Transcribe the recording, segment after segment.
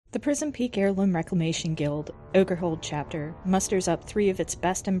The Prison Peak Heirloom Reclamation Guild, Ogrehold Chapter, musters up 3 of its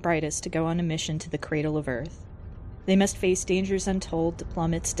best and brightest to go on a mission to the Cradle of Earth. They must face dangers untold to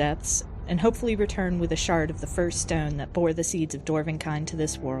plumb its depths, and hopefully return with a shard of the first stone that bore the seeds of Dwarvenkind to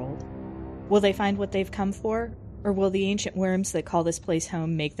this world. Will they find what they've come for, or will the ancient worms that call this place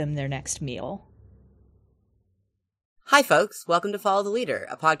home make them their next meal? Hi folks, welcome to Follow the Leader,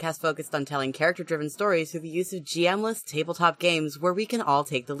 a podcast focused on telling character-driven stories through the use of GM-less tabletop games where we can all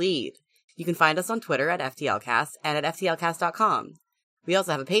take the lead. You can find us on Twitter at FTLcast and at FTLcast.com. We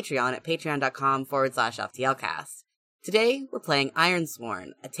also have a Patreon at patreon.com/FTLcast. Today, we're playing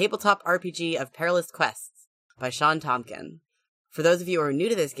Ironsworn, a tabletop RPG of perilous quests by Sean Tompkin. For those of you who are new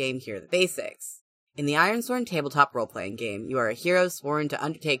to this game, here are the basics. In the Ironsworn tabletop role-playing game, you are a hero sworn to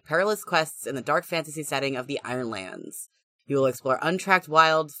undertake perilous quests in the dark fantasy setting of the Ironlands. You will explore untracked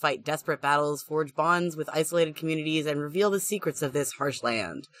wilds, fight desperate battles, forge bonds with isolated communities, and reveal the secrets of this harsh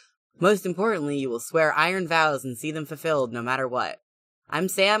land. Most importantly, you will swear iron vows and see them fulfilled no matter what. I'm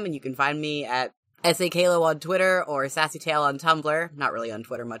Sam, and you can find me at SAKalo on Twitter or SassyTale on Tumblr. Not really on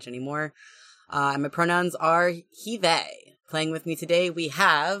Twitter much anymore. And my pronouns are he, they. Playing with me today, we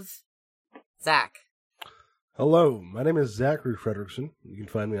have Zach. Hello, my name is Zachary Fredrickson. You can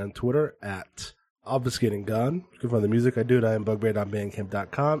find me on Twitter at ObfuscatingGone. You can find the music I do at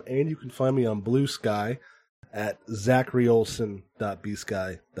iamBugbear.bandcamp.com, and you can find me on Blue Sky at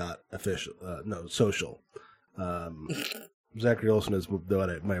zacharyolson.bsky.official. Zachary Olson is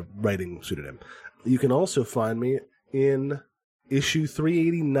my writing pseudonym. You can also find me in issue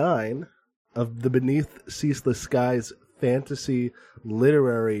 389 of the Beneath Ceaseless Skies Fantasy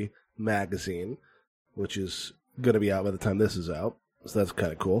Literary Magazine, which is going to be out by the time this is out, so that's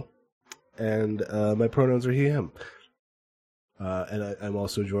kind of cool. And my pronouns are he, him. And I'm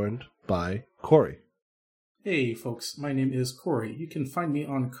also joined by Corey. Hey folks, my name is Corey. You can find me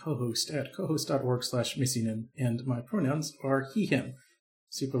on co-host at cohost.org/missingin, and my pronouns are he, him.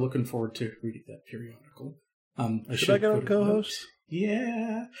 Super looking forward to reading that periodical. Should I get on co-host?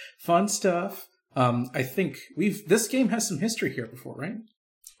 Yeah, fun stuff. I think this game has some history here before, right?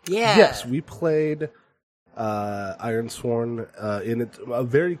 Yeah. Yes, we played Ironsworn in it,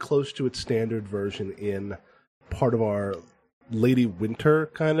 very close to its standard version in part of our Lady Winter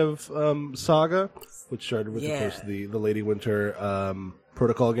kind of saga, which started with the Lady Winter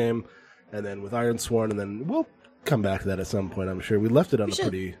protocol game, and then with Ironsworn, and then we'll come back to that at some point, I'm sure. We left it on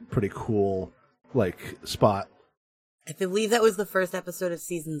a pretty cool spot. I believe that was the first episode of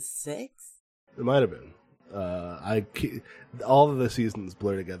season 6. It might have been. All of the seasons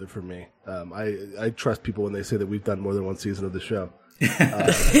blur together for me. I trust people when they say that we've done more than one season of the show.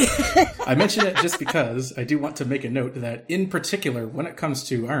 I mention it just because I do want to make a note that, in particular, when it comes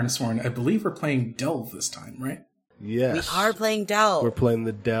to Ironsworn, I believe we're playing Delve this time, right? Yes, we are playing Delve. We're playing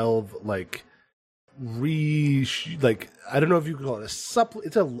the Delve, I don't know if you could call it a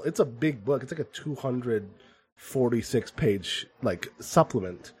it's a big book. It's like a 246 page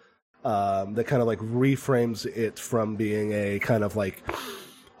supplement. That kind of reframes it from being a kind of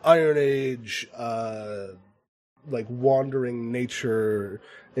Iron Age, wandering nature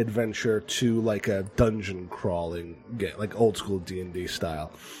adventure to a dungeon crawling game, old school D&D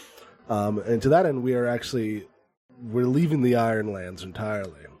style. And to that end, we're leaving the Ironlands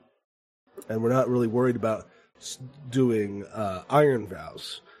entirely, and we're not really worried about doing iron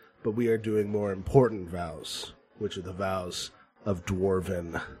vows, but we are doing more important vows, which are the vows of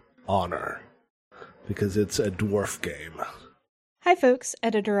dwarven honor, because it's a dwarf game. Hi folks,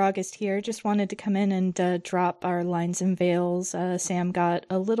 Editor August here. Just wanted to come in and drop our lines and veils. Sam got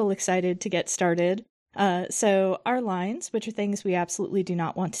a little excited to get started. So our lines, which are things we absolutely do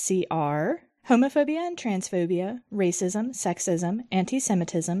not want to see, are homophobia and transphobia, racism, sexism,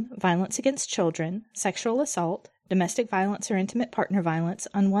 anti-Semitism, violence against children, sexual assault, domestic violence or intimate partner violence,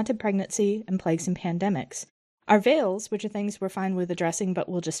 unwanted pregnancy, and plagues and pandemics. Our veils, which are things we're fine with addressing but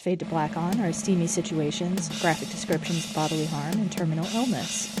will just fade to black on, are steamy situations, graphic descriptions of bodily harm, and terminal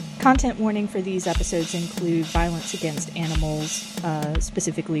illness. Content warning for these episodes include violence against animals,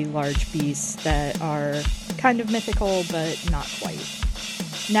 specifically large beasts that are kind of mythical but not quite.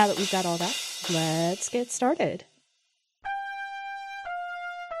 Now that we've got all that, let's get started.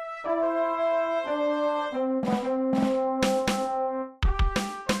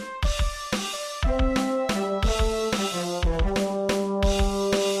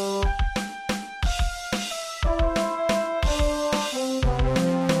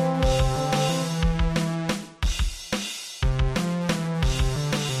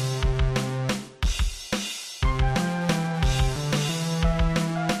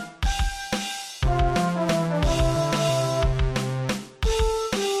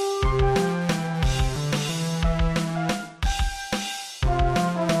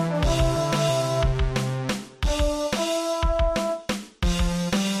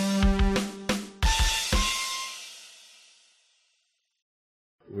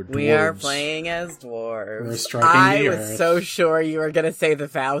 We're dwarves. We are playing as dwarves. We're striking I the was earth. so sure you were going to say the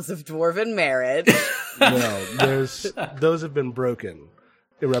vows of dwarven marriage. No, those have been broken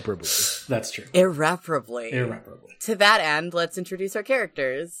irreparably. That's true. Irreparably. To that end, let's introduce our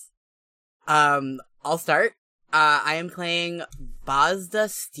characters. I'll start. I am playing Bozda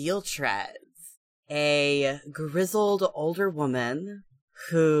Steeltreads, a grizzled older woman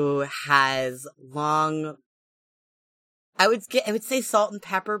who has long, I would say salt and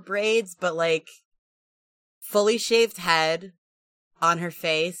pepper braids, but like fully shaved head on her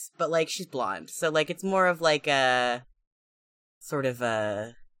face, but like she's blonde. So like it's more of like a sort of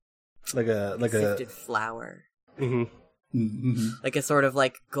a sifted flower. Mm-hmm. Mm-hmm. Like a sort of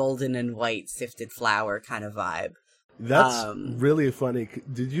like golden and white sifted flower kind of vibe. That's really funny.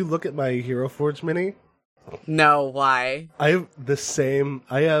 Did you look at my Hero Forge mini? No, why? I have the same.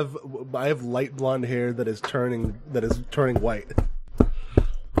 I have light blonde hair that is turning white.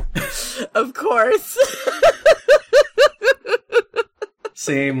 Of course.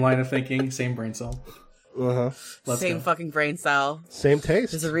 Same line of thinking, same brain cell. Uh-huh. Same go. fucking brain cell. Same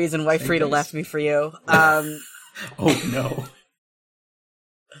taste. There's a reason why Same Frida taste. left me for you. Oh no.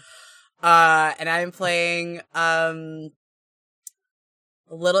 And I'm playing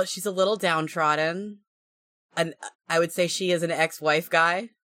she's a little downtrodden. And I would say she is an ex-wife guy.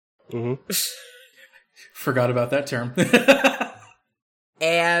 Mm-hmm. Forgot about that term.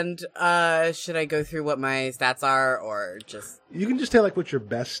 And should I go through what my stats are or just You can just tell like what your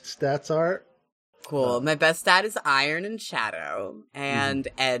best stats are. cool. My best stat is Iron and Shadow and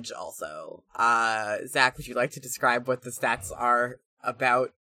Edge also. Zach, would you like to describe what the stats are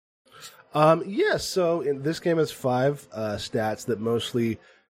about? Yeah, so in this game has 5 stats that mostly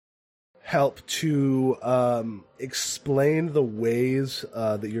help to explain the ways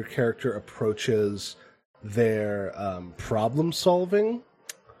that your character approaches their problem solving.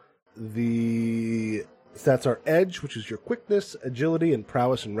 The stats are Edge, which is your quickness, agility, and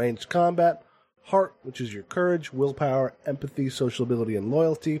prowess in ranged combat. Heart, which is your courage, willpower, empathy, social ability, and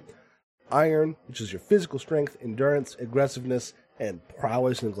loyalty. Iron, which is your physical strength, endurance, aggressiveness, and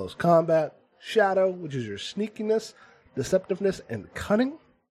prowess in close combat. Shadow, which is your sneakiness, deceptiveness, and cunning.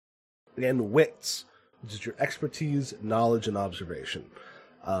 And Wits, which is your expertise, knowledge, and observation.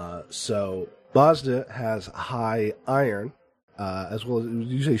 So Bozda has high Iron, as well as, did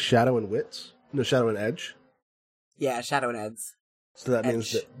you say Shadow and Wits? No, Shadow and Edge. Yeah, Shadow and Edge. So that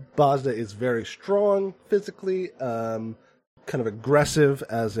means that Bozda is very strong physically, kind of aggressive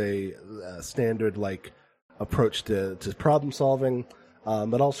as a standard like approach to problem solving,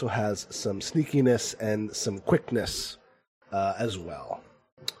 but also has some sneakiness and some quickness as well.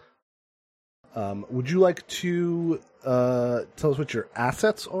 Would you like to tell us what your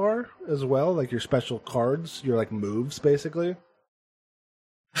assets are as well, like your special cards, your like moves, basically?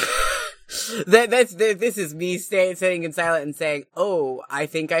 This is me sitting in silent and saying, "Oh, I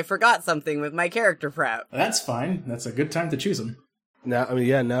think I forgot something with my character prep." That's fine. That's a good time to choose them.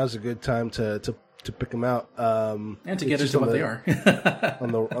 Now's a good time to pick them out. And to get into what they are.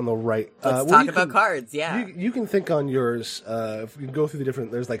 on the right. Let's talk about cards. Yeah, you can think on yours. If you can go through the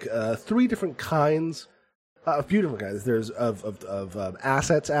different, there's like 3 different kinds, a few different kinds. There's of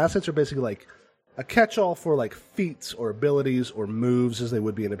assets. Assets are basically like a catch-all for like feats or abilities or moves, as they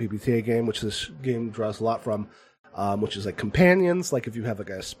would be in a PBTA game, which this game draws a lot from. Which is like companions, like if you have like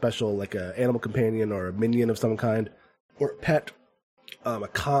a special, like a animal companion or a minion of some kind, or a pet. A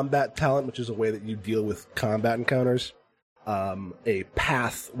combat talent, which is a way that you deal with combat encounters. A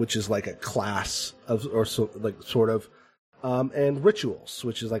path, which is like a class of, or sort of, and rituals,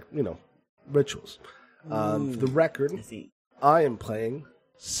 which is like, rituals. For the record, I am playing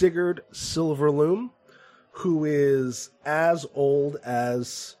Sigurd Silverloom, who is as old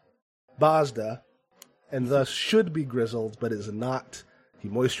as Bozda, and thus should be grizzled, but is not. He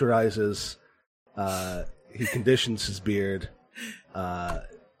moisturizes, he conditions his beard.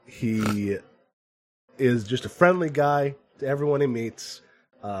 He is just a friendly guy to everyone he meets.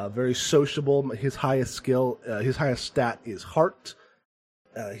 Very sociable. His highest stat is heart.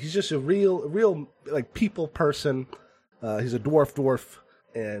 He's just a real like people person. He's a dwarf,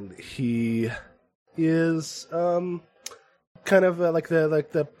 and he is kind of like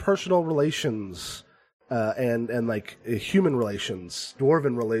the personal relations and like human relations,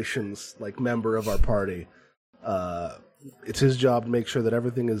 dwarven relations, like member of our party. It's his job to make sure that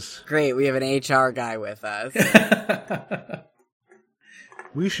everything is great. We have an HR guy with us.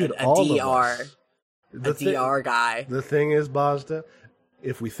 We should a all DR, of us. a DR guy. The thing is, Bozda,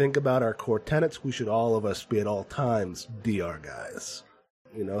 if we think about our core tenets, we should all of us be at all times DR guys.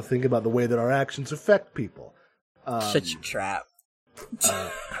 Think about the way that our actions affect people. Shut your trap.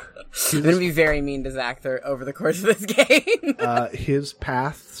 I'm going to be very mean to Zach over the course of this game. His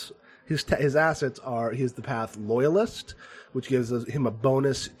paths, his assets are, he has the path Loyalist, which gives him a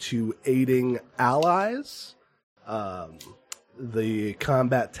bonus to aiding allies. The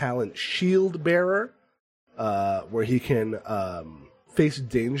combat talent Shield Bearer, where he can face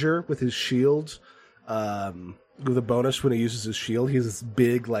danger with his shield, with a bonus when he uses his shield. He has this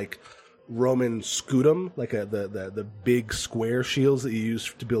big, like, Roman scutum, like the big square shields that you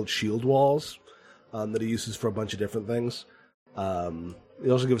use to build shield walls, that he uses for a bunch of different things. It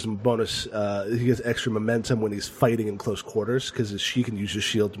also gives him bonus, he gets extra momentum when he's fighting in close quarters, because he can use his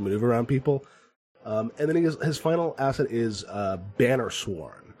shield to maneuver around people. And then his final asset is Banner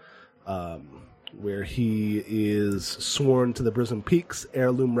Sworn, where he is sworn to the Brisbane Peaks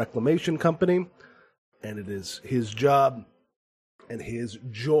Heirloom Reclamation Company, and it is his job and his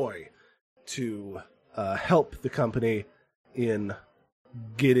joy to help the company in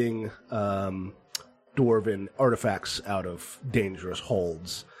getting dwarven artifacts out of dangerous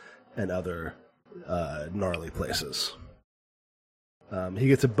holds and other gnarly places. He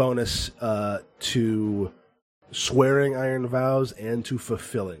gets a bonus to swearing iron vows and to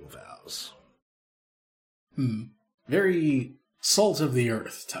fulfilling vows. Very salt of the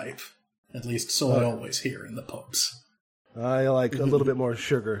earth type. At least so I always hear in the pubs. I like a little bit more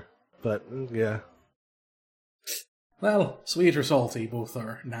sugar, but yeah. Well, sweet or salty, both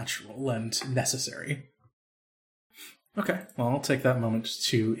are natural and necessary. Okay, well, I'll take that moment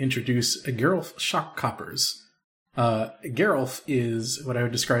to introduce Geralf Shockcoppers. Geralf is what I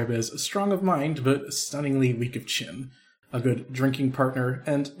would describe as strong of mind, but stunningly weak of chin. A good drinking partner,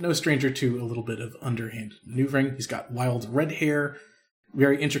 and no stranger to a little bit of underhand maneuvering. He's got wild red hair,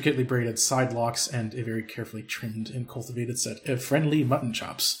 very intricately braided side locks, and a very carefully trimmed and cultivated set of friendly mutton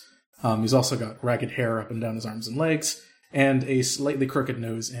chops. He's also got ragged hair up and down his arms and legs, and a slightly crooked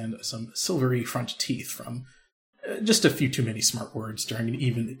nose and some silvery front teeth from just a few too many smart words during an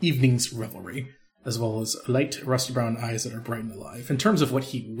evening's revelry, as well as light rusty brown eyes that are bright and alive. In terms of what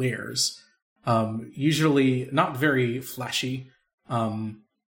he wears, usually not very flashy.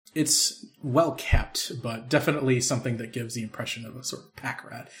 It's well kept, but definitely something that gives the impression of a sort of pack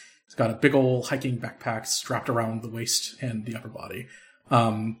rat. He's got a big old hiking backpack strapped around the waist and the upper body.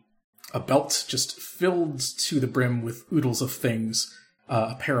 A belt just filled to the brim with oodles of things,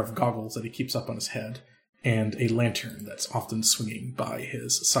 a pair of goggles that he keeps up on his head, and a lantern that's often swinging by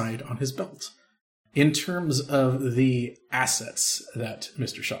his side on his belt. In terms of the assets that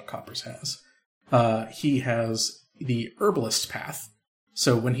Mr. Shockcoppers has, he has the herbalist path.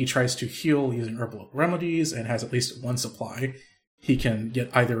 So when he tries to heal using herbal remedies and has at least one supply, he can get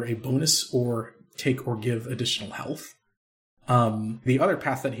either a bonus or take or give additional health. The other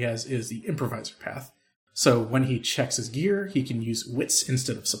path that he has is the improviser path. So when he checks his gear, he can use wits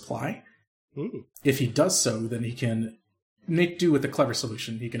instead of supply. If he does so, then he can make do with the clever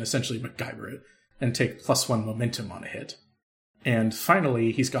solution. He can essentially MacGyver it and take +1 momentum on a hit. And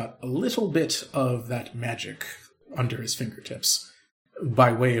finally, he's got a little bit of that magic under his fingertips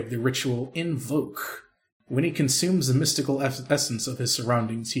by way of the ritual Invoke. When he consumes the mystical essence of his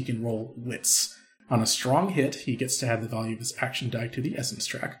surroundings, he can roll wits. On a strong hit, he gets to add the value of his action die to the essence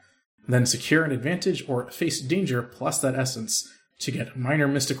track, then secure an advantage or face danger plus that essence to get minor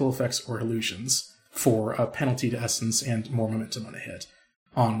mystical effects or illusions for a penalty to essence and more momentum on a hit.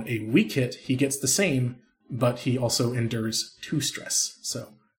 On a weak hit, he gets the same, but he also endures 2 stress.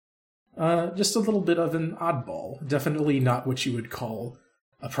 So, just a little bit of an oddball. Definitely not what you would call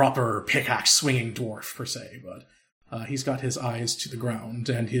a proper pickaxe-swinging dwarf, per se, but he's got his eyes to the ground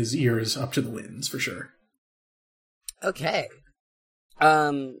and his ears up to the winds, for sure. Okay.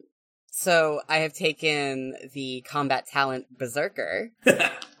 So I have taken the combat talent Berserker.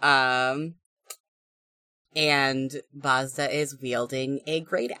 And Bazda is wielding a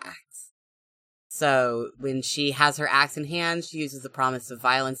great axe. So when she has her axe in hand, she uses the promise of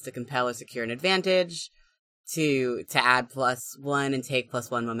violence to compel or secure an advantage, to add +1 and take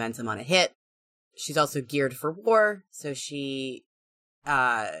 +1 momentum on a hit. She's also geared for war, so she,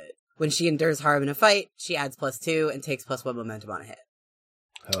 when she endures harm in a fight, she adds +2 and takes +1 momentum on a hit.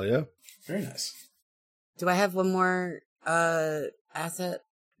 Hell yeah. Very nice. Do I have one more asset?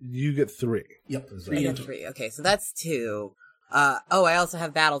 You get 3. Yep. I get 3. Okay, so that's 2. I also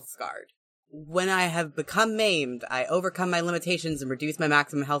have Battle Scarred. When I have become maimed, I overcome my limitations and reduce my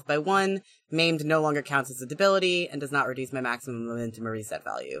maximum health by 1. Maimed no longer counts as a debility and does not reduce my maximum momentum or reset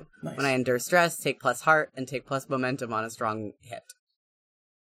value. Nice. When I endure stress, take +heart and take + momentum on a strong hit.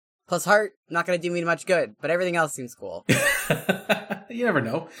 +heart, not going to do me much good, but everything else seems cool. You never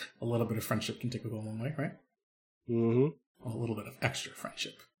know. A little bit of friendship can take a long way, right? Mm-hmm. a little bit of extra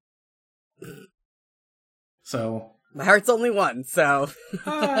friendship. So My heart's only one, so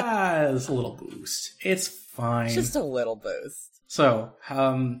it's a little boost. It's fine. just a little boost. So,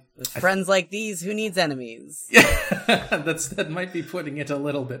 With friends like these, who needs enemies? that might be putting it a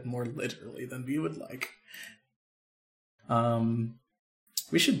little bit more literally than we would like.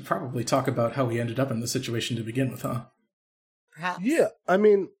 We should probably talk about how we ended up in this situation to begin with, huh? Perhaps. Yeah, I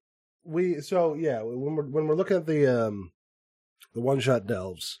mean, when we're looking at the one-shot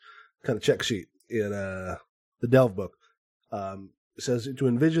delves kind of check sheet in the delve book, it says to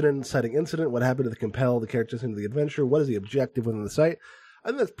envision an inciting incident, what happened to compel the characters into the adventure, what is the objective within the site. I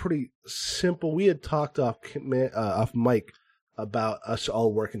think that's pretty simple. We had talked off mic about us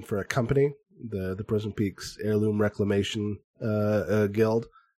all working for a company, the Prison Peaks Heirloom Reclamation Guild,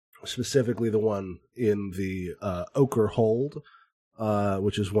 specifically the one in the Ochre Hold,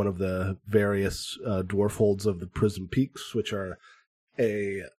 which is one of the various dwarf holds of the Prison Peaks, which are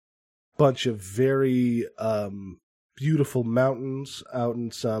a bunch of very beautiful mountains out in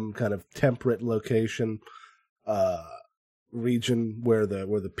some kind of temperate location region where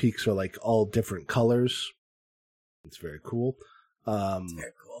the peaks are like all different colors. It's very cool. It's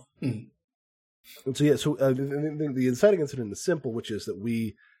very cool. And so the inciting incident is simple, which is that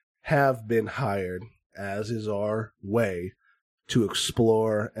we have been hired, as is our way, to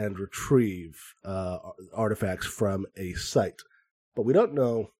explore and retrieve artifacts from a site. But we don't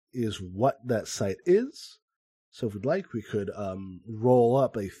know is what that site is. So if we'd like, we could roll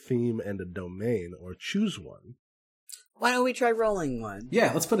up a theme and a domain, or choose one. Why don't we try rolling one?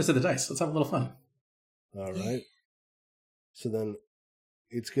 Yeah, let's put it to the dice. Let's have a little fun. All right. So then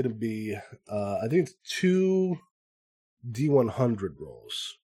it's going to be, I think it's 2 D100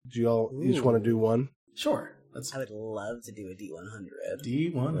 rolls. Do you all each want to do one? Sure. I would love to do a D100.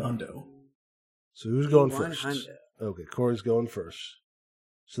 D1 hundo. So who's going D100. first? Okay, Corey's going first.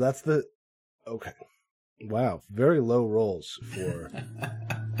 So that's the... Okay. Wow, very low rolls for...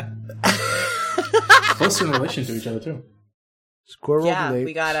 Close in relation to each other, too. So Corey rolled an 8.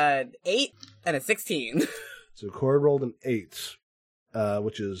 We got an 8 and a 16. So Corey rolled an 8,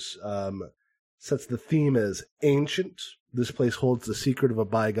 which is... sets the theme as ancient. This place holds the secret of a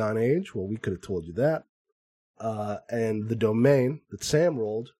bygone age. Well, we could have told you that. And the domain that Sam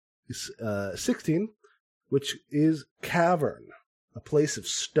rolled is 16, which is cavern, a place of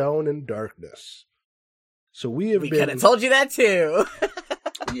stone and darkness. So we could have told you that too.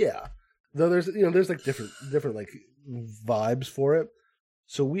 Yeah, though there's like different like vibes for it.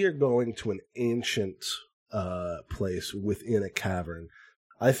 So we are going to an ancient place within a cavern.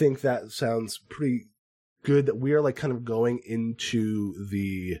 I think that sounds pretty good. That we are like kind of going into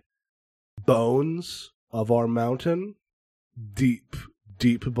the bones of our mountain, deep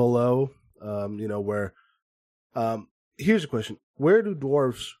below. Where. Here's a question: where do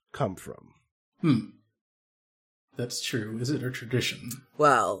dwarves come from? That's true. Is it a tradition?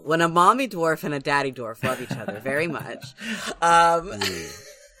 Well, when a mommy dwarf and a daddy dwarf love each other very much.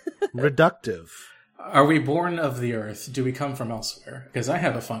 Reductive. Are we born of the earth? Do we come from elsewhere? Because I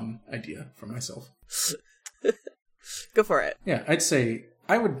have a fun idea for myself. Go for it. Yeah, I'd say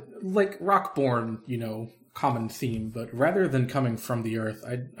I would like rock-born, common theme, but rather than coming from the earth,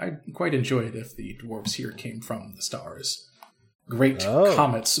 I'd quite enjoy it if the dwarves here came from the stars. Great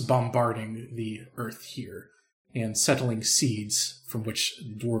comets bombarding the earth here and settling seeds from which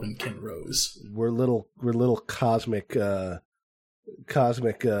dwarvenkin rose. We're little cosmic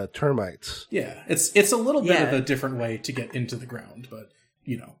termites. Yeah, it's a little bit of a different way to get into the ground, but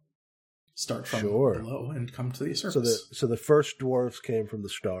start from below and come to the surface. So the first dwarves came from the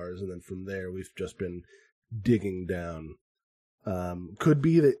stars, and then from there we've just been digging down. Could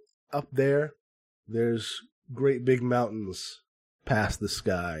be that up there's great big mountains past the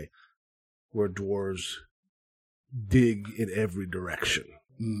sky where dwarves dig in every direction.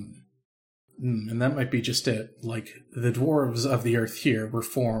 And that might be just it. Like, the dwarves of the earth here were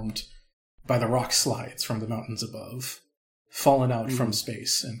formed by the rock slides from the mountains above, fallen out from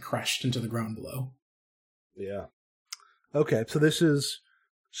space and crashed into the ground below. Yeah. Okay,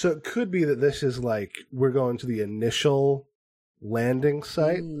 so it could be that this is like, we're going to the initial landing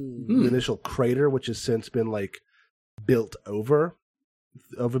site, the initial crater, which has since been like built over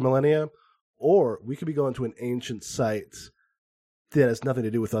millennia, or we could be going to an ancient site that has nothing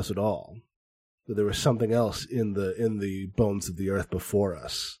to do with us at all. That there was something else in the bones of the earth before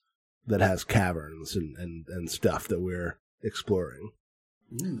us that has caverns and stuff that we're exploring.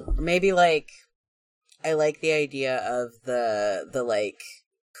 Maybe like, I like the idea of the like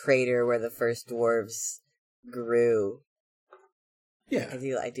crater where the first dwarves grew. Yeah, I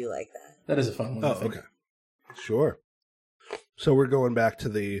do like that. That is a fun one. Oh, okay, sure. So we're going back to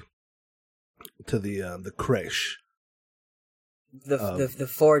the creche.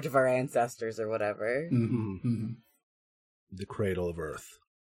 The forge of our ancestors or whatever. The Cradle of Earth.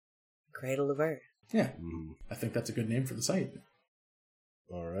 Cradle of Earth. Yeah. I think that's a good name for the site.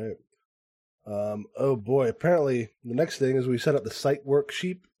 All right. Oh boy! Apparently, the next thing is we set up the site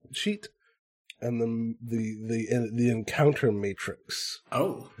worksheet and the encounter matrix.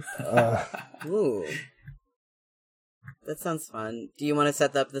 Oh. Ooh. That sounds fun. Do you want to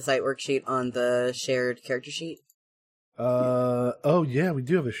set up the site worksheet on the shared character sheet? Oh yeah, we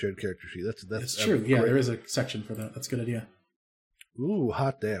do have a shared character sheet. That's true. Great. Yeah, there is a section for that. That's a good idea. Ooh,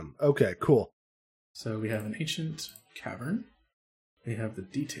 hot damn. Okay, cool. So we have an ancient cavern. We have the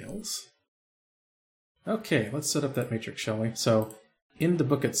details. Okay, let's set up that matrix, shall we? So, in the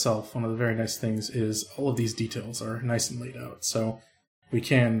book itself, one of the very nice things is all of these details are nice and laid out. So, we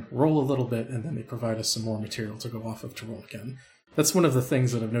can roll a little bit, and then they provide us some more material to go off of to roll again. That's one of the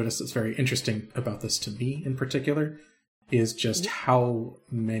things that I've noticed that's very interesting about this to me in particular, is just how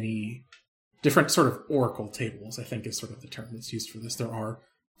many different sort of oracle tables, I think is sort of the term that's used for this, there are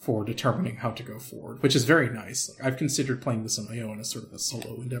for determining how to go forward, which is very nice. Like, I've considered playing this on my own as sort of a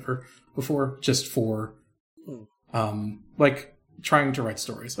solo endeavor before, just for like trying to write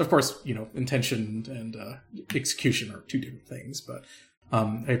stories. Of course, intention and execution are two different things, but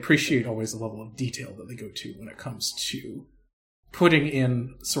I appreciate always the level of detail that they go to when it comes to putting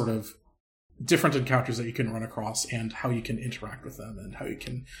in sort of different encounters that you can run across and how you can interact with them and how you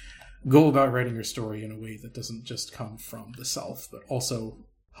can go about writing your story in a way that doesn't just come from the self, but also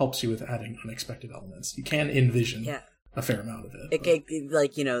helps you with adding unexpected elements. You can envision a fair amount of it.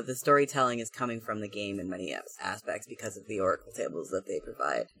 The storytelling is coming from the game in many aspects because of the oracle tables that they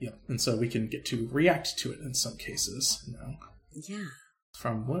provide. Yeah, and so we can get to react to it in some cases. Yeah.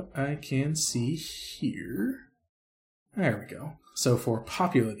 From what I can see here... There we go. So for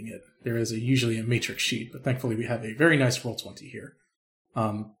populating it, there is usually a matrix sheet, but thankfully we have a very nice Roll20 here.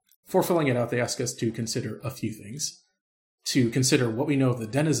 For filling it out, they ask us to consider a few things. To consider what we know of the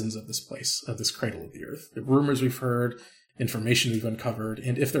denizens of this place, of this Cradle of the Earth, the rumors we've heard, information we've uncovered,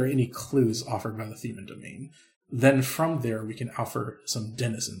 and if there are any clues offered by the theme and domain. Then from there, we can offer some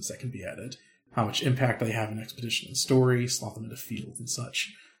denizens that can be added, how much impact they have in expedition and story, slot them into field and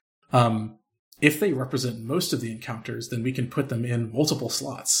such. If they represent most of the encounters, then we can put them in multiple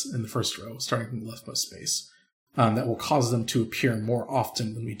slots in the first row, starting from the leftmost space. That will cause them to appear more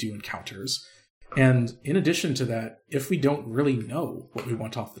often when we do encounters. And in addition to that, if we don't really know what we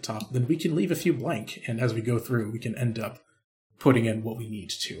want off the top, then we can leave a few blank, and as we go through, we can end up putting in what we need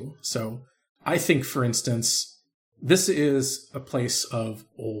to. So I think, for instance, this is a place of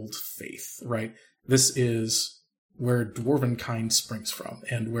old faith, right? This is where dwarven kind springs from,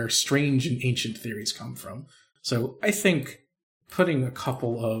 and where strange and ancient theories come from. So I think putting a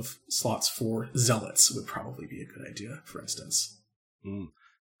couple of slots for zealots would probably be a good idea, for instance.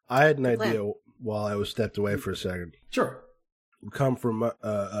 I had an idea while I was stepped away for a second. Sure. We come from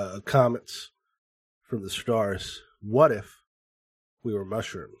comets from the stars. What if we were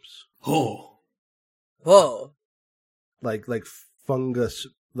mushrooms? Oh. Whoa. Like fungus,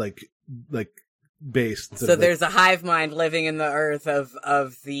 like based. So there's a hive mind living in the earth of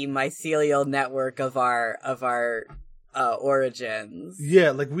the mycelial network of our origins.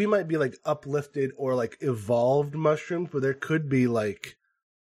 Yeah, like we might be like uplifted or like evolved mushrooms, but there could be like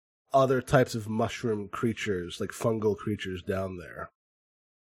other types of mushroom creatures, like fungal creatures down there.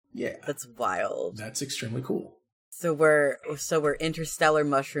 Yeah. That's wild. That's extremely cool. So we're interstellar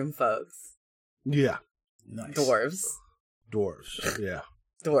mushroom folks. Yeah. Nice. Dwarves, yeah.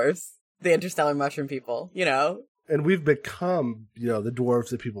 Dwarves. The interstellar mushroom people, And we've become, the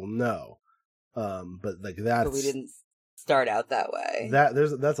dwarves that people know. But like that's... But we didn't start out that way.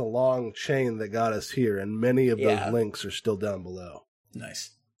 That's a long chain that got us here, and many of those links are still down below.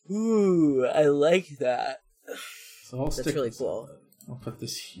 Nice. Ooh, I like that. So That's really cool. I'll put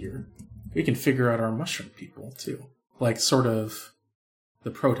this here. We can figure out our mushroom people, too. Like, sort of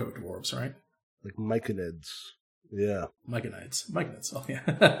the proto-dwarves, right? Like myconids. Yeah. Myconids, oh yeah.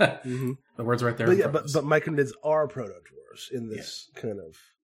 Mm-hmm. The word's right there. But myconids are proto-dwarves in this kind of...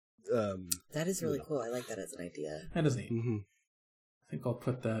 that is really cool. I like that as an idea. That is neat. Mm-hmm. I think I'll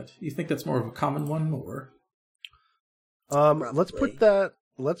put that... You think that's more of a common one, or...?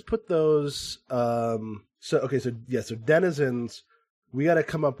 Let's put those, so denizens, we gotta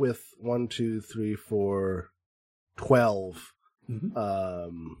come up with 1, 2, 3, 4, 12,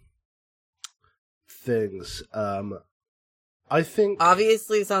 things. I think...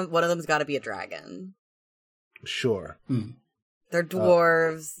 Obviously, one of them's gotta be a dragon. Sure. They're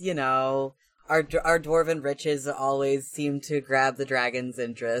dwarves, Our dwarven riches always seem to grab the dragon's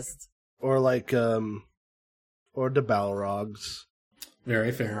interest. Or like, or the Balrogs.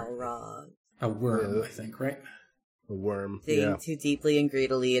 Very fair. Balrog. A worm, I think, right? A worm. Digging too deeply and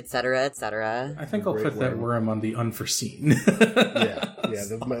greedily, etc., etc. I think I'll put that worm on the unforeseen. yeah,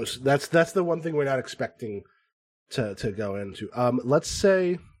 the most. That's the one thing we're not expecting to go into. Let's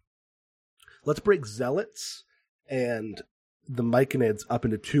break zealots and the Myconids up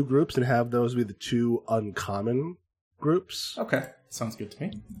into two groups and have those be the two uncommon groups. Okay, sounds good to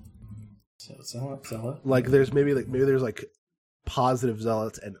me. So zealot. Like there's maybe there's like positive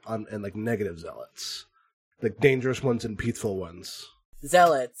zealots and like negative zealots, like dangerous ones and peaceful ones.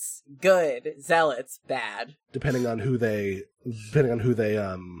 Zealots good, zealots bad. Depending on who they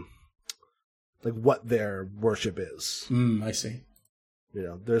like what their worship is. I see. You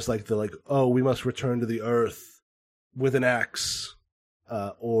know, there's like oh, we must return to the earth with an axe,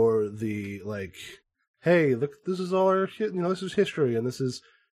 or the like, hey, look, this is all our this is history, and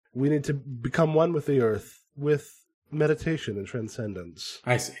we need to become one with the earth with meditation and transcendence.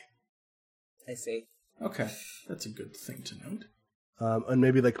 I see. Okay, that's a good thing to note. And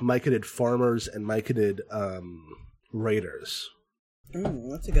maybe like Myconid farmers and Myconid raiders.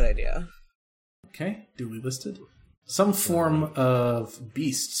 That's a good idea. Okay, duly listed. Some form of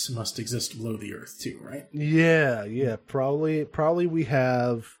beasts must exist below the earth too, right? Yeah. Probably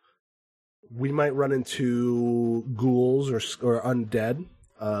we might run into ghouls or undead.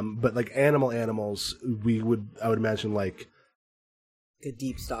 But like animals, I would imagine like a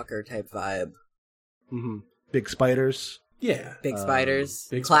deep stalker type vibe. Mm-hmm. Big spiders. Yeah. Big spiders.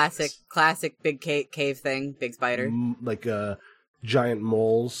 Big classic big cave thing. Big spider. Like giant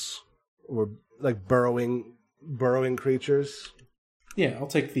moles or like burrowing creatures. Yeah, I'll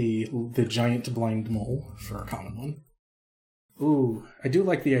take the giant blind mole for a common one. Ooh, I do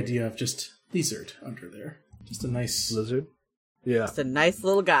like the idea of just lizard under there. Just a nice lizard. Yeah. Just a nice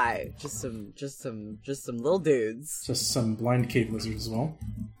little guy. Just some little dudes. Just some blind cave lizards as well.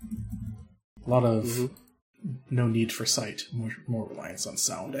 A lot of no need for sight, more reliance on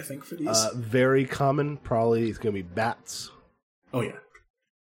sound, I think, for these. Very common, probably it's going to be bats. Oh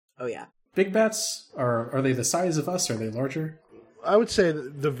yeah. Big bats, are they the size of us? Are they larger? I would say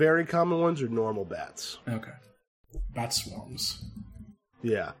the very common ones are normal bats. Okay. Bat swarms.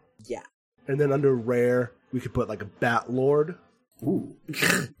 Yeah. Yeah. And then under rare, we could put like a bat lord. Ooh.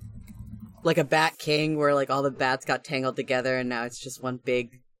 Like a bat king where like all the bats got tangled together and now it's just one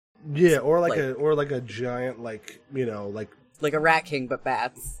big... Yeah, or like a giant like a rat king but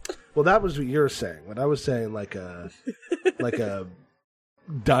bats. Well, that was what you were saying. What I was saying like a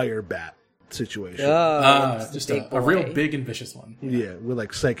dire bat situation. Just a real big and vicious one. Yeah, with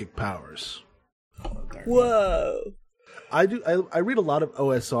like psychic powers. Whoa. I read a lot of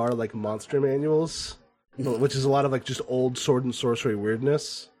OSR like monster manuals, which is a lot of like just old sword and sorcery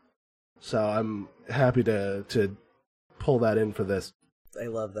weirdness. So I'm happy to pull that in for this. I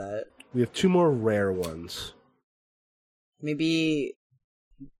love that. We have two more rare ones. Maybe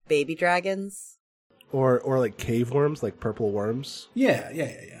baby dragons? Or like cave worms, like purple worms. Yeah.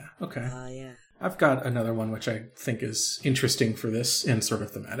 Okay. Yeah. I've got another one which I think is interesting for this and sort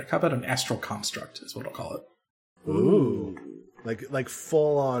of thematic. How about an astral construct is what I'll call it. Ooh. Like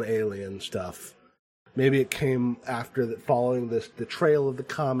full on alien stuff. Maybe it came after that, following the trail of the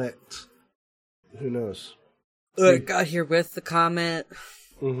comet. Who knows? It got here with the comet.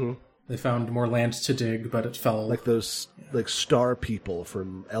 Mm-hmm. They found more land to dig, but it fell. Like those like star people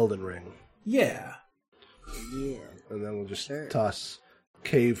from Elden Ring. Yeah. Yeah. And then we'll just toss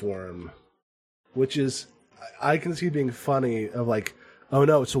cave worm, which is, I can see being funny of like, oh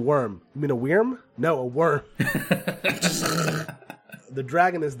no, it's a worm. You mean a worm? No, a worm. The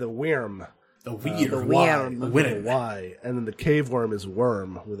dragon is the worm. The weird. The worm. With a Y. And then the cave worm is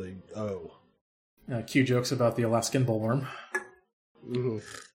worm with a O. Cue jokes about the Alaskan bullworm. Mm-hmm.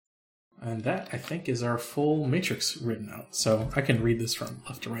 And that, I think, is our full matrix written out. So I can read this from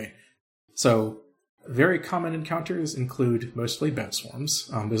left to right. So, very common encounters include mostly bat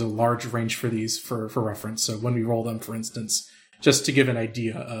swarms. There's a large range for these for reference. So when we roll them, for instance, just to give an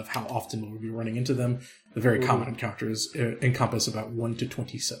idea of how often we'll be running into them, the very common encounters encompass about 1 to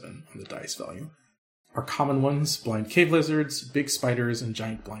 27 on the dice value. Our common ones, blind cave lizards, big spiders, and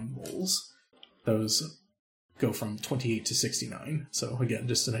giant blind moles. Those go from 28 to 69. So again,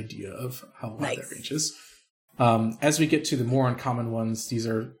 just an idea of how wide that range is. As we get to the more uncommon ones, these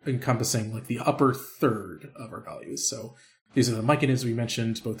are encompassing like the upper third of our values. So these are the Myconids we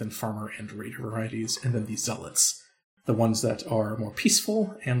mentioned, both in farmer and raider varieties, and then the zealots, the ones that are more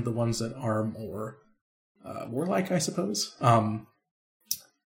peaceful and the ones that are more warlike, I suppose.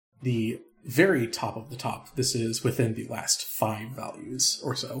 The very top of the top, this is within the last 5 values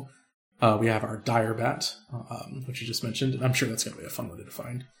or so. We have our Dire Bat, which you just mentioned, and I'm sure that's going to be a fun one to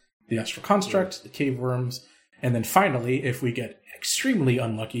find. The Astral Construct, the Cave Worms, and then finally, if we get extremely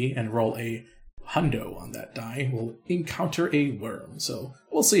unlucky and roll a hundo on that die, we'll encounter a worm. So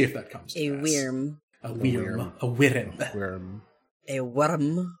we'll see if that comes to pass. Worm. A worm. A wirm. A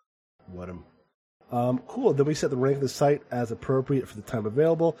worm. Cool. Then we set the rank of the site as appropriate for the time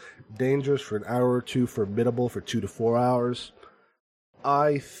available. Dangerous for an hour or two. Formidable for 2 to 4 hours.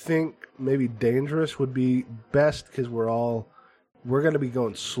 I think maybe dangerous would be best because we're going to be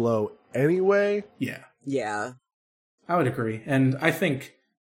going slow anyway. Yeah. I would agree. And I think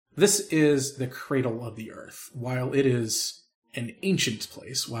this is the cradle of the earth. While it is an ancient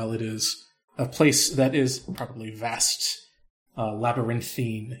place, while it is a place that is probably vast,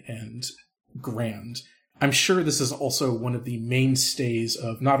 labyrinthine, and grand, I'm sure this is also one of the mainstays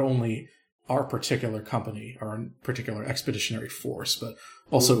of not only our particular company, our particular expeditionary force, but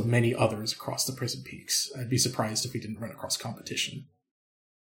also many others across the Prison Peaks. I'd be surprised if we didn't run across competition.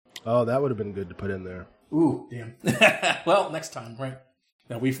 Oh, that would have been good to put in there. Ooh, damn. Well, next time, right?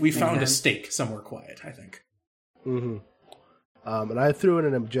 Now, we found a stake somewhere quiet, I think. Mm-hmm. And I threw in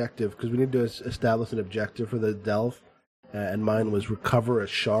an objective, because we need to establish an objective for the delve, and mine was recover a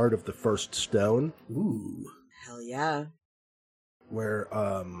shard of the first stone. Ooh. Hell yeah. Where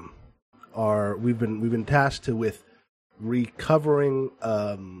we've been tasked with recovering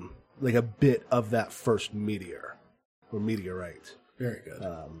like a bit of that first meteor or meteorite. Very good.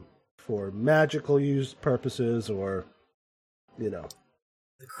 For magical use purposes, or the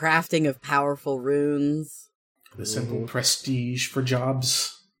crafting of powerful runes, the simple prestige for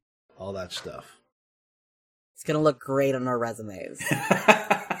jobs, all that stuff. It's gonna look great on our resumes.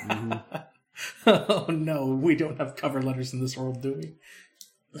 Mm-hmm. Oh no, we don't have cover letters in this world, do we?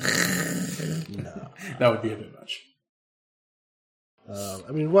 No. That would be a bit much.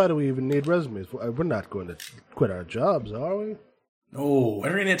 I mean, why do we even need resumes? We're not going to quit our jobs, are we? No,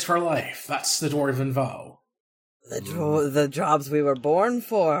 we're in it for life. That's the Dwarven vow. The jobs we were born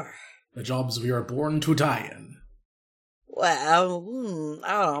for. The jobs we are born to die in. Well,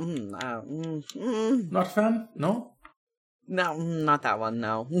 Not a fan? No? No, not that one,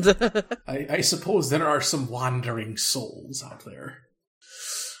 no. I suppose there are some wandering souls out there.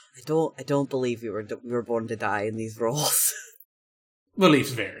 I don't believe we were born to die in these roles.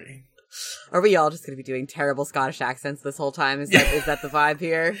 Beliefs vary. Are we all just going to be doing terrible Scottish accents this whole time? Is that the vibe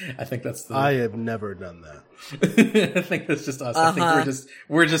here? I think that's the... I have never done that. I think that's just us. I think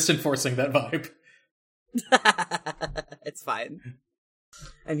we're just enforcing that vibe. It's fine.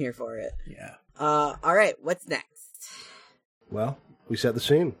 I'm here for it. Yeah. All right, what's next? Well, we set the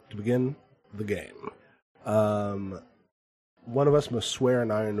scene to begin the game. One of us must swear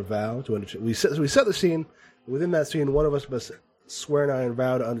an iron vow to undertake. We set the scene. Within that scene, one of us must swear an iron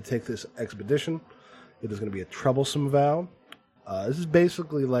vow to undertake this expedition. It is going to be a troublesome vow. This is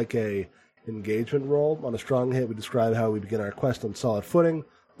basically like a engagement roll. On a strong hit, we describe how we begin our quest on solid footing.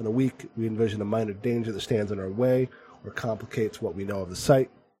 On a weak, we envision a minor danger that stands in our way or complicates what we know of the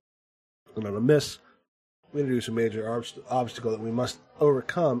site. And on a miss, we introduce a major obstacle that we must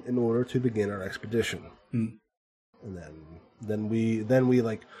overcome in order to begin our expedition. And then we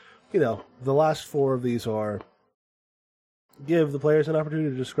like, the last 4 of these are give the players an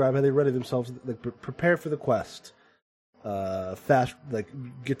opportunity to describe how they ready themselves, like prepare for the quest,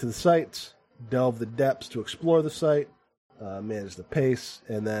 get to the sites, delve the depths to explore the site, manage the pace,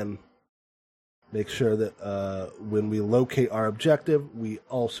 and then make sure that when we locate our objective, we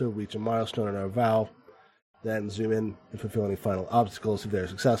also reach a milestone in our vow. Then zoom in and fulfill any final obstacles. If they're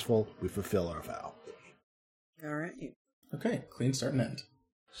successful, we fulfill our vow. All right. Okay, clean start and end.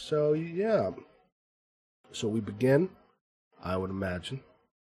 So, yeah. So we begin, I would imagine,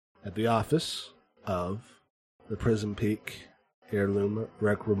 at the office of the Prison Peak Heirloom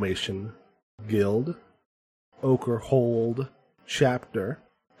Reclamation Guild, Oakerhold chapter.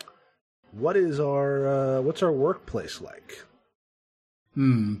 What's our workplace like?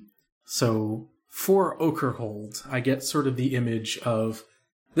 So for Oakerhold, I get sort of the image of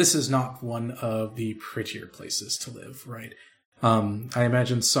this is not one of the prettier places to live, right? I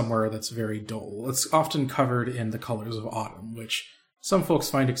imagine somewhere that's very dull. It's often covered in the colors of autumn, which some folks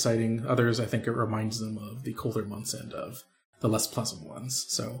find exciting. Others, I think it reminds them of the colder months and of the less pleasant ones.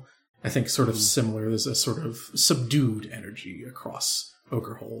 So I think sort of similar. There's a sort of subdued energy across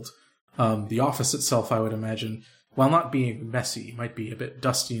Oakerhold. The office itself, I would imagine, while not being messy, might be a bit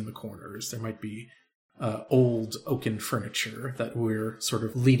dusty in the corners. There might be old oaken furniture that we're sort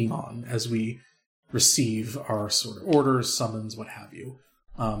of leaning on as we receive our sort of orders, summons, what have you.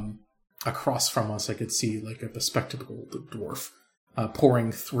 across from us, I could see like a bespectacled dwarf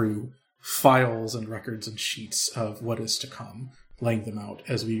pouring through files and records and sheets of what is to come, laying them out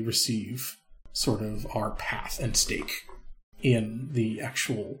as we receive sort of our path and stake in the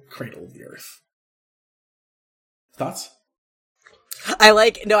actual cradle of the earth. Thoughts? I'm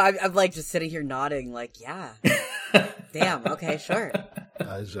like just sitting here nodding, like, yeah. Damn, okay, sure.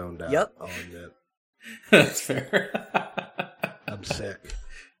 I zoned out. Yep. I'll admit. That's fair. I'm sick.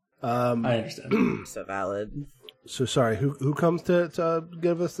 I understand. So valid. So sorry, who comes to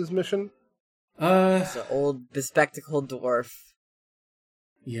give us this mission? It's an old bespectacled dwarf.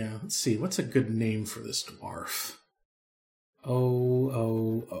 Yeah, let's see. What's a good name for this dwarf?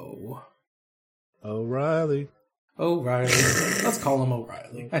 O'Reilly. O'Reilly. Let's call him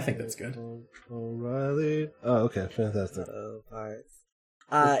O'Reilly. I think that's good. O'Reilly. Oh, okay, fantastic.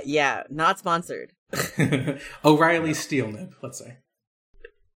 Yeah, not sponsored. O'Reilly Steelnib, let's say.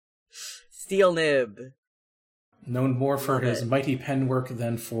 Steel Nib. Known more for his mighty pen work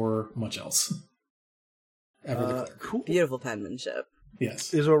than for much else. Ever the clerk. Cool. Beautiful penmanship.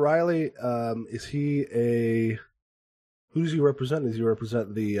 Yes. Is O'Reilly, is he a... Who does he represent? Does he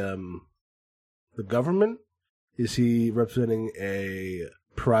represent the government? Is he representing a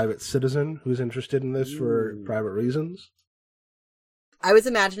private citizen who's interested in this for private reasons? I was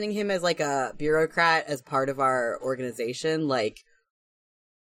imagining him as like a bureaucrat as part of our organization, like...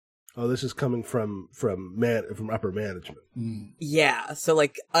 Oh, this is coming from upper management. Yeah, so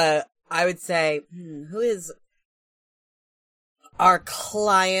like, I would say, who is our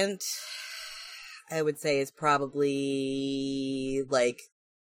client? I would say is probably like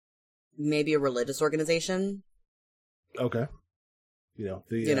maybe a religious organization. Okay. The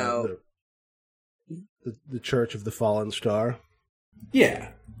Church of the Fallen Star. Yeah.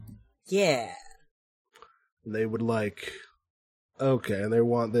 Yeah. They would like... Okay, and they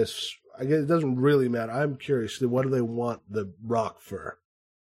want this... I guess it doesn't really matter. I'm curious. What do they want the rock for?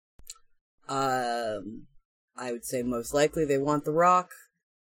 I would say most likely they want the rock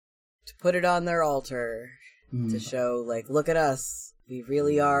to put it on their altar to show, like, look at us. We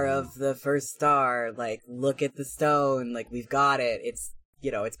really are of the first star. Like, look at the stone. Like, we've got it. It's,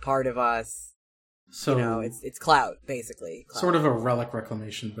 it's part of us. So it's clout, basically. Clout. Sort of a relic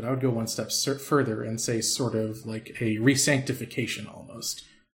reclamation, but I would go one step further and say sort of like a resanctification almost.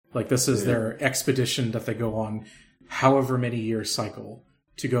 Like this is their expedition that they go on however many year cycle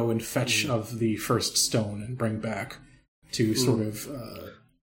to go and fetch of the first stone and bring back to sort of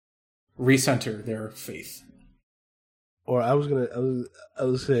recenter their faith. Or I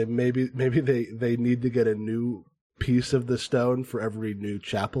was saying maybe they need to get a new piece of the stone for every new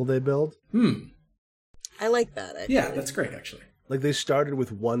chapel they build. I like that. Actually. Yeah, that's great, actually. Like, they started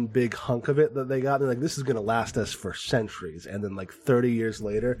with one big hunk of it that they got, and they're like, this is going to last us for centuries. And then, like, 30 years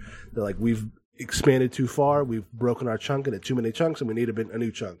later, they're like, we've expanded too far, we've broken our chunk into too many chunks, and we need a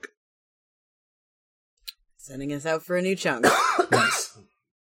new chunk. Sending us out for a new chunk. Nice.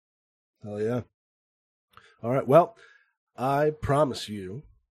 Hell yeah. All right, well, I promise you,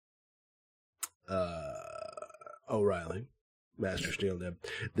 O'Reilly, Master Steel Nib,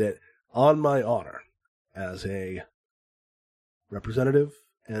 that on my honor, as a representative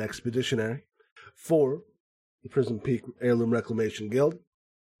and expeditionary for the Prison Peak Heirloom Reclamation Guild,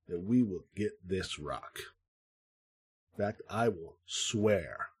 that we will get this rock. In fact, I will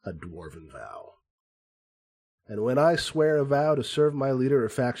swear a dwarven vow. And when I swear a vow to serve my leader or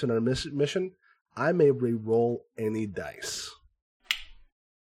faction on a mission, I may re-roll any dice.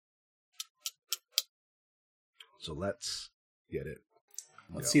 So let's get it.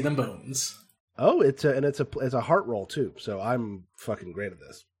 Let's see them bones. Oh, it's a heart roll too. So I'm fucking great at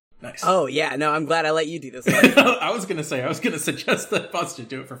this. Nice. Oh yeah, no, I'm glad I let you do this one. I was gonna suggest that Buster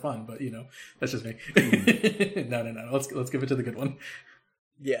do it for fun, but that's just me. No. Let's give it to the good one.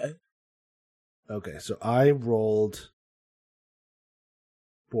 Yeah. Okay, so I rolled.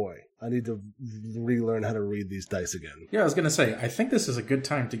 Boy, I need to relearn how to read these dice again. Yeah, I was gonna say, I think this is a good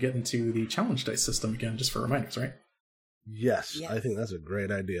time to get into the challenge dice system again, just for reminders, right? Yes, I think that's a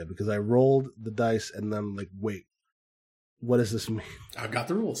great idea, because I rolled the dice and then I'm like, wait, what does this mean? I've got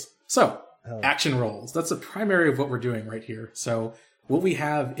the rules. So, action rolls. That's the primary of what we're doing right here. So, what we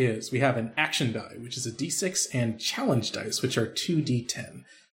have is, we have an action die, which is a d6, and challenge dice, which are 2d10.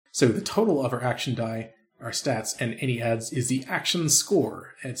 So, the total of our action die, our stats, and any adds is the action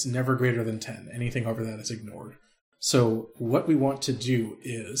score, and it's never greater than 10. Anything over that is ignored. So, what we want to do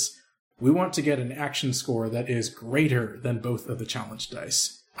is, we want to get an action score that is greater than both of the challenge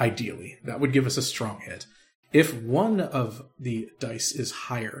dice, ideally. That would give us a strong hit. If one of the dice is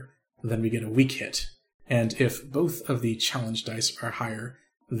higher, then we get a weak hit. And if both of the challenge dice are higher,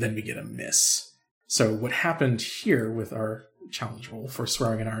 then we get a miss. So what happened here with our challenge roll for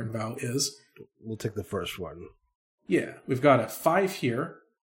swearing an iron vow is... We'll take the first one. Yeah, we've got a 5 here,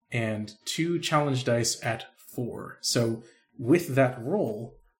 and 2 challenge dice at 4. So with that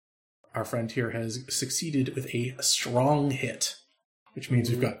roll, our friend here has succeeded with a strong hit, which means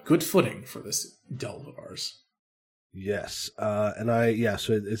we've got good footing for this delve of ours. Yes, so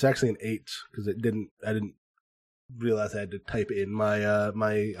it's actually an 8 because I didn't realize I had to type in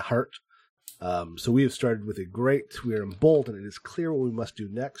my heart. So we have started with a great. We are emboldened. It is clear what we must do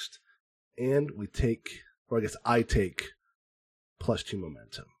next, and I take +2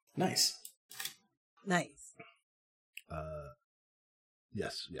 momentum. Nice.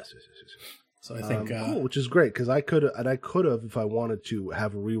 Yes. So I think cool, which is great because I could have, if I wanted to,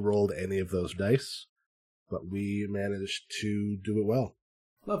 have re-rolled any of those dice, but we managed to do it well.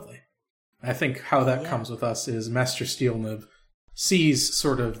 Lovely. I think how that comes with us is Master Steelnib sees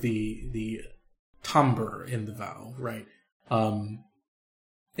sort of the timbre in the vow, right?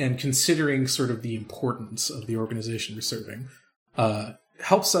 And considering sort of the importance of the organization we're serving,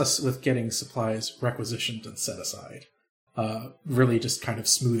 helps us with getting supplies requisitioned and set aside. Really just kind of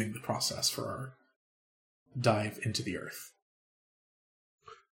smoothing the process for our dive into the earth.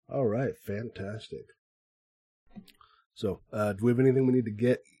 All right, fantastic. So, do we have anything we need to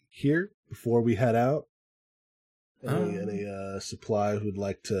get here before we head out? Any supply who'd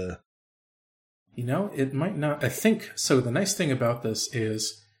like to... It might not... I think... So the nice thing about this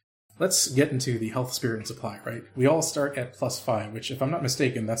is, let's get into the health, spirit, and supply, right? We all start at +5, which, if I'm not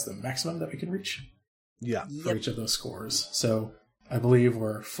mistaken, that's the maximum that we can reach. Yeah. For each of those scores. So I believe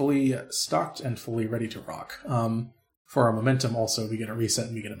we're fully stocked and fully ready to rock. For our momentum also, we get a reset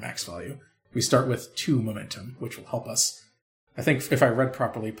and we get a max value. We start with 2 momentum, which will help us. I think if I read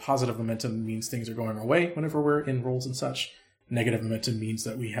properly, positive momentum means things are going our way whenever we're in rolls and such. Negative momentum means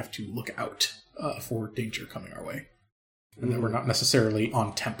that we have to look out for danger coming our way. And that we're not necessarily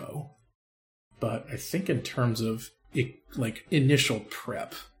on tempo. But I think in terms of initial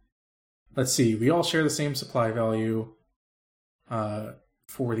prep, let's see, we all share the same supply value.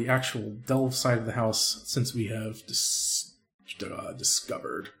 For the actual delve side of the house, since we have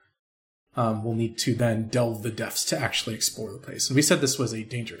discovered, we'll need to then delve the depths to actually explore the place. And we said this was a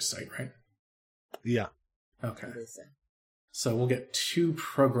dangerous site, right? Yeah. Okay. So we'll get 2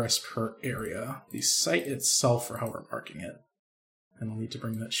 progress per area. The site itself, or how we're marking it. And I'll need to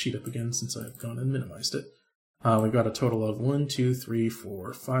bring that sheet up again since I've gone and minimized it. We've got a total of 1, 2, 3,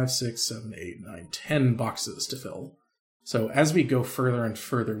 4, 5, 6, 7, 8, 9, 10 boxes to fill. So as we go further and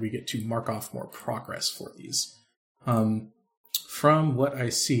further, we get to mark off more progress for these. From what I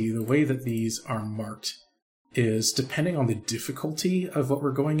see, the way that these are marked is, depending on the difficulty of what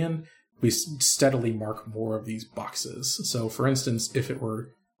we're going in, we steadily mark more of these boxes. So for instance, if it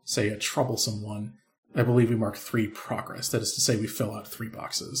were, say, a troublesome one, I believe we mark 3 progress. That is to say, we fill out 3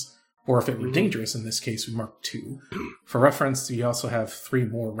 boxes. Or if it were dangerous, in this case, we mark 2. For reference, we also have 3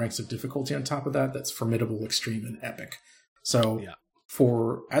 more ranks of difficulty on top of that. That's formidable, extreme, and epic. So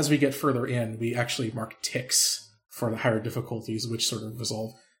as we get further in, we actually mark ticks for the higher difficulties, which sort of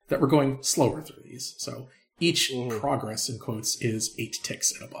resolve that we're going slower through these. So each progress, in quotes, is 8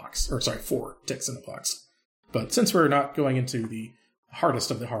 ticks in a box. 4 ticks in a box. But since we're not going into the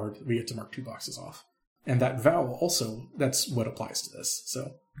hardest of the hard, we get to mark 2 boxes off. And that vow also, that's what applies to this.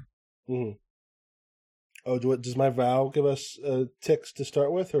 So... Oh, does my vow give us ticks to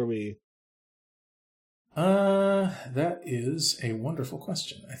start with, or are we... That is a wonderful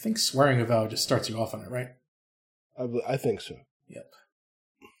question. I think swearing a vow just starts you off on it, right? I think so. Yep.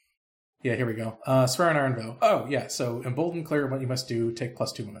 Yeah, here we go. Swear an iron vow. Oh, yeah, so embolden, clear what you must do, take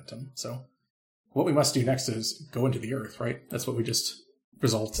 +2 momentum. So what we must do next is go into the earth, right? That's what we just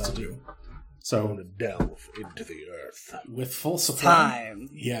resolved to do. So going to delve into the earth with full supply. Time.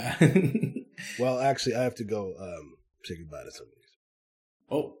 Yeah. Well, actually, I have to go say goodbye to somebody.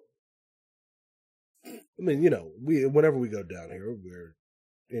 Oh. I mean, whenever we go down here, we're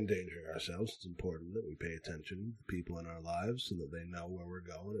endangering ourselves. It's important that we pay attention to the people in our lives so that they know where we're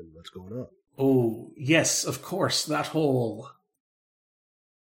going and what's going on. Oh, yes, of course. That whole...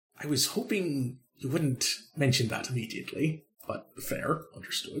 I was hoping you wouldn't mention that immediately, but fair,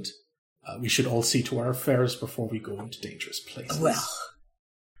 understood. We should all see to our affairs before we go into dangerous places. Well,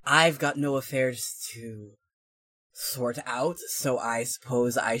 I've got no affairs to sort out, so I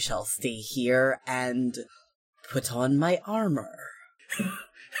suppose I shall stay here and put on my armor.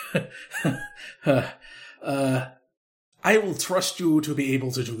 I will trust you to be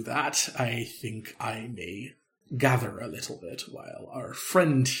able to do that. I think I may gather a little bit while our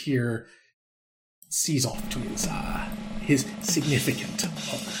friend here sees off to his significant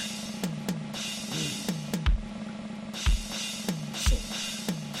other.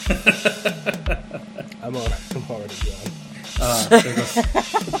 I'm already gone. There goes.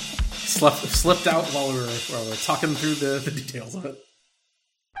 Slipped out while we were talking through the details of it.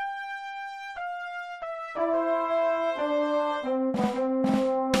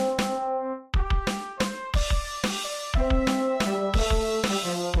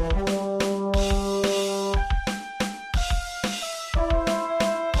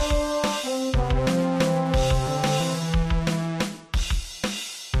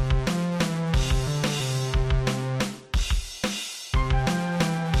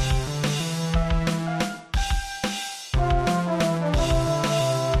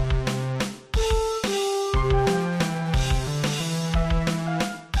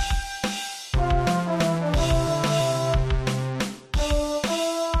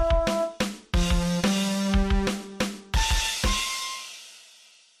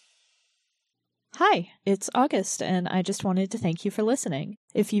 Hi, it's August, and I just wanted to thank you for listening.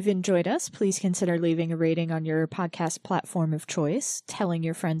 If you've enjoyed us, please consider leaving a rating on your podcast platform of choice, telling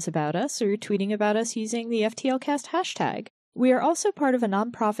your friends about us, or tweeting about us using the FTLcast hashtag. We are also part of a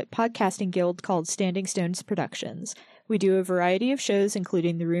nonprofit podcasting guild called Standing Stones Productions. We do a variety of shows,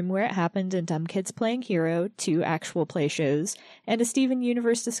 including The Room Where It Happened and Dumb Kids Playing Hero, 2 actual play shows, and a Steven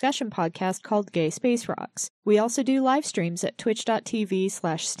Universe discussion podcast called Gay Space Rocks. We also do live streams at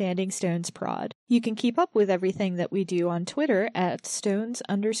twitch.tv/standingstonesprod. You can keep up with everything that we do on Twitter at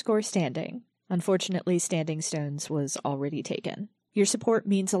stones_standing. Unfortunately, Standing Stones was already taken. Your support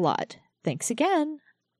means a lot. Thanks again!